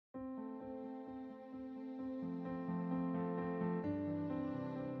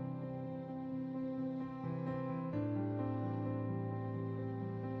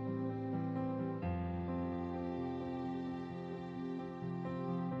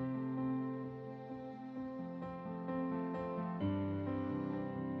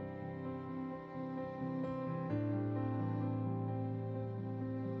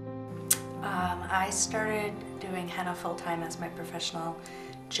I started doing henna full-time as my professional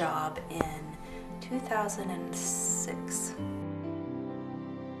job in 2006.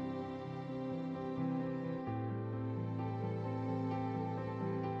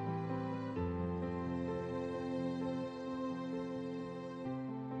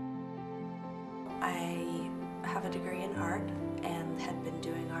 I have a degree in art and had been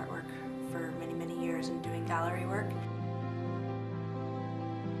doing artwork for many, many years and doing gallery work.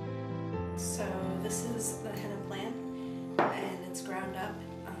 So this is the henna plant, and it's ground up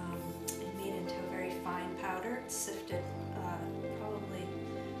and made into a very fine powder. It's sifted probably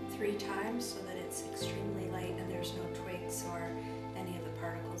 3 times so that it's extremely light and there's no twigs or any of the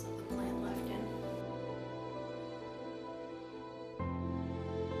particles of the plant left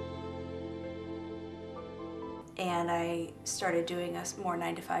in. And I started doing a more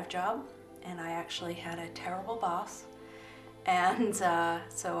 9-to-5 job, and I actually had a terrible boss, and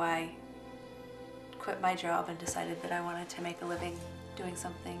so I quit my job and decided that I wanted to make a living doing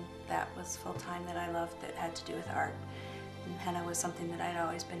something that was full-time, that I loved, that had to do with art. And henna was something that I'd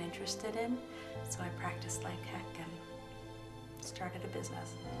always been interested in, so I practiced like heck and started a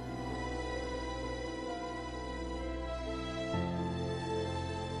business.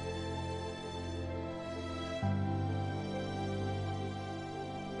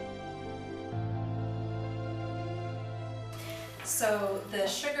 So the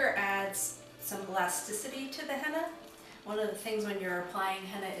sugar adds some elasticity to the henna. One of the things when you're applying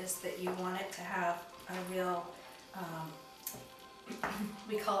henna is that you want it to have a real,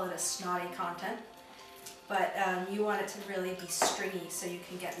 we call it a snotty content, but you want it to really be stringy so you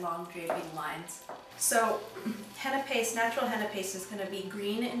can get long draping lines. So henna paste, natural henna paste is going to be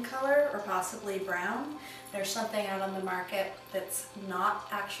green in color or possibly brown. There's something out on the market that's not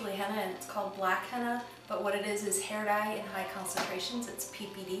actually henna, and it's called black henna, but what it is hair dye in high concentrations. It's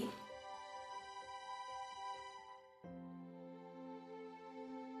PPD.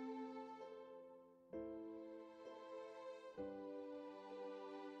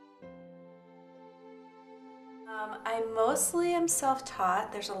 I mostly am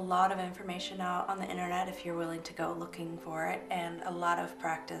self-taught. There's a lot of information out on the internet if you're willing to go looking for it, and a lot of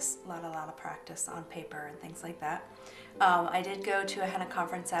practice, a lot of practice on paper and things like that. I did go to a henna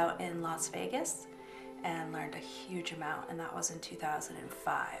conference out in Las Vegas and learned a huge amount, and that was in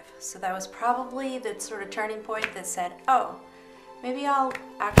 2005. So that was probably the sort of turning point that said, oh, maybe I'll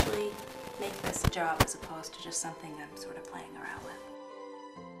actually make this a job as opposed to just something I'm sort of playing around with.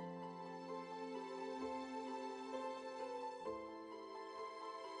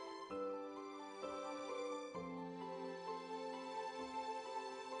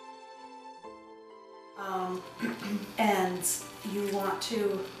 And you want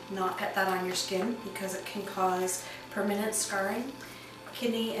to not get that on your skin because it can cause permanent scarring,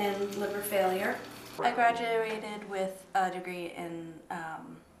 kidney and liver failure. I graduated with a degree in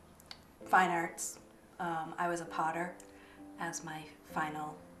fine arts. I was a potter as my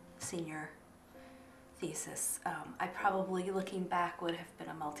final senior thesis. I probably, looking back, would have been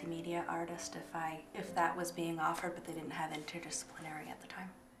a multimedia artist if that was being offered, but they didn't have interdisciplinary at the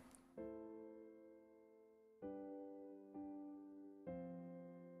time.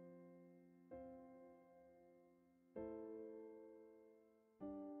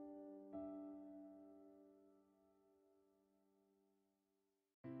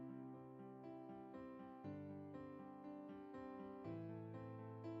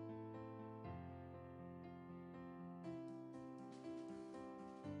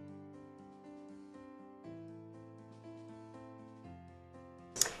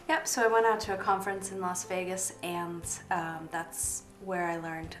 Yep, so I went out to a conference in Las Vegas, and that's where I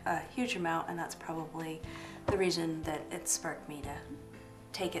learned a huge amount, and that's probably the reason that it sparked me to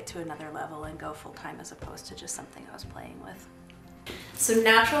take it to another level and go full-time as opposed to just something I was playing with. So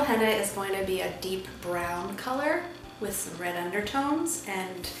natural henna is going to be a deep brown color with some red undertones,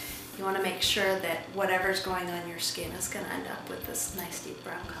 and you want to make sure that whatever's going on your skin is going to end up with this nice deep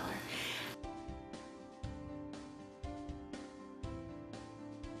brown color.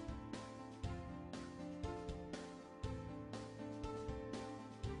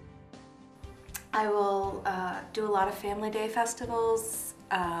 I will do a lot of family day festivals,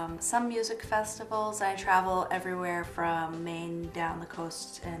 some music festivals. I travel everywhere from Maine down the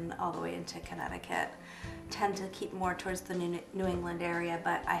coast and all the way into Connecticut. Tend to keep more towards the New England area,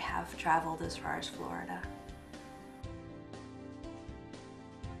 but I have traveled as far as Florida.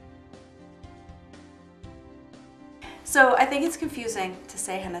 So I think it's confusing to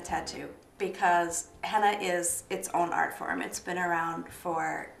say henna tattoo because henna is its own art form. It's been around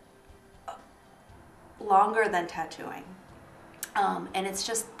for longer than tattooing. And it's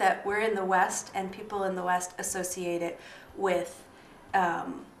just that we're in the West, and people in the West associate it with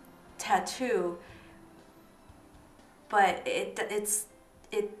tattoo, but it's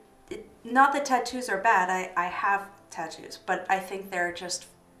not that tattoos are bad. I have tattoos, but I think they're just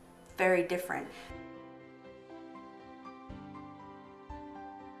very different.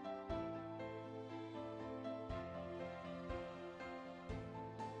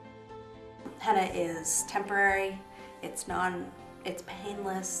 Henna is temporary, it's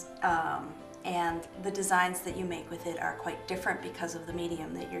painless, and the designs that you make with it are quite different because of the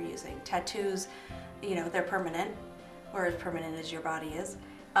medium that you're using. Tattoos, you know, they're permanent, or as permanent as your body is,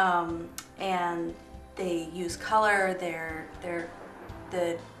 and they use color.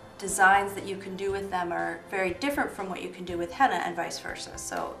 The designs that you can do with them are very different from what you can do with henna, and vice versa,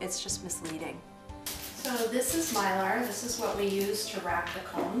 so it's just misleading. So this is mylar. This is what we use to wrap the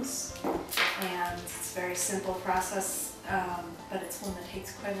cones, and it's a very simple process, but it's one that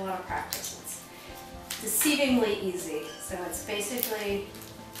takes quite a lot of practice. It's deceivingly easy. So it's basically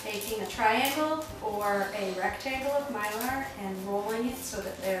taking a triangle or a rectangle of mylar and rolling it so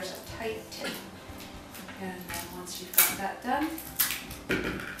that there's a tight tip. And then once you've got that done,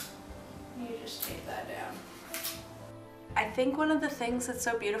 you just take that down. I think one of the things that's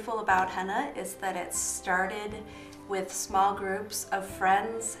so beautiful about henna is that it started with small groups of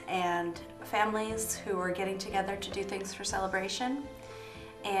friends and families who were getting together to do things for celebration,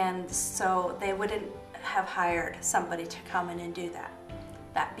 and so they wouldn't have hired somebody to come in and do that.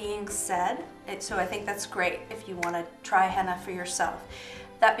 That being said, so I think that's great if you want to try henna for yourself.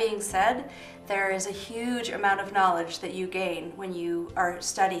 That being said, there is a huge amount of knowledge that you gain when you are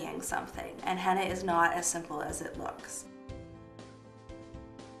studying something, and henna is not as simple as it looks.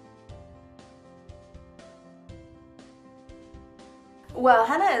 Well,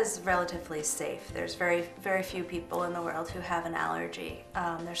 henna is relatively safe. There's very few people in the world who have an allergy.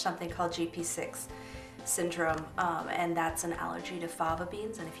 There's something called GP6 syndrome, and that's an allergy to fava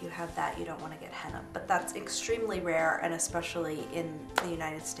beans, and if you have that, you don't want to get henna. But that's extremely rare, and especially in the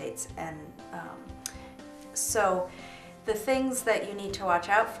United States. And so the things that you need to watch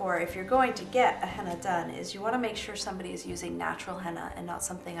out for if you're going to get a henna done is you want to make sure somebody is using natural henna and not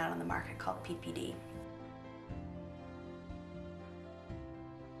something out on the market called PPD.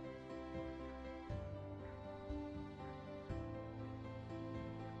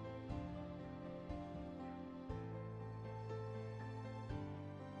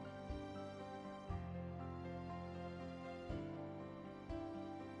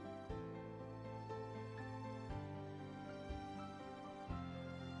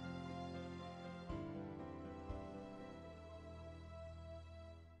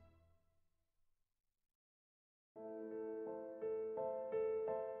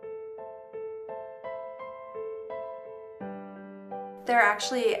 They're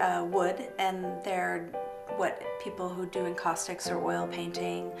actually wood, and they're what people who do encaustics or oil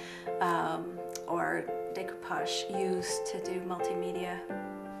painting or decoupage use to do multimedia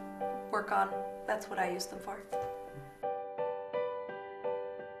work on. That's what I use them for.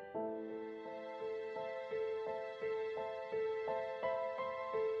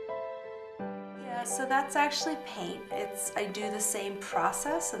 Yeah, so that's actually paint. I do the same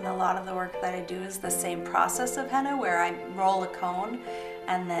process, and a lot of the work that I do is the same process of henna, where I roll a cone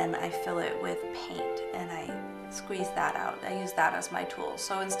and then I fill it with paint and I squeeze that out. I use that as my tool.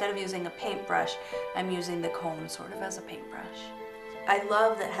 So instead of using a paintbrush, I'm using the cone sort of as a paintbrush. I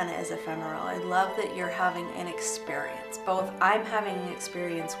love that henna is ephemeral. I love that you're having an experience. Both I'm having an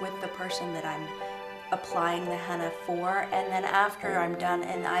experience with the person that I'm applying the henna for, and then after I'm done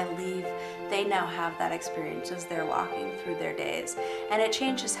and I leave, they now have that experience as they're walking through their days. And it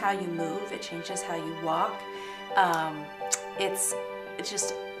changes how you move, it changes how you walk. It's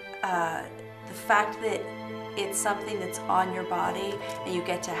just the fact that it's something that's on your body and you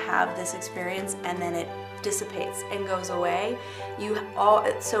get to have this experience, and then it dissipates and goes away.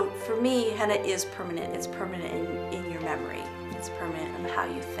 So for me, henna is permanent. It's permanent in your memory. It's permanent in how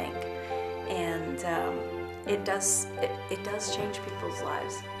you think. And it does change people's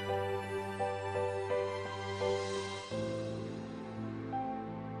lives.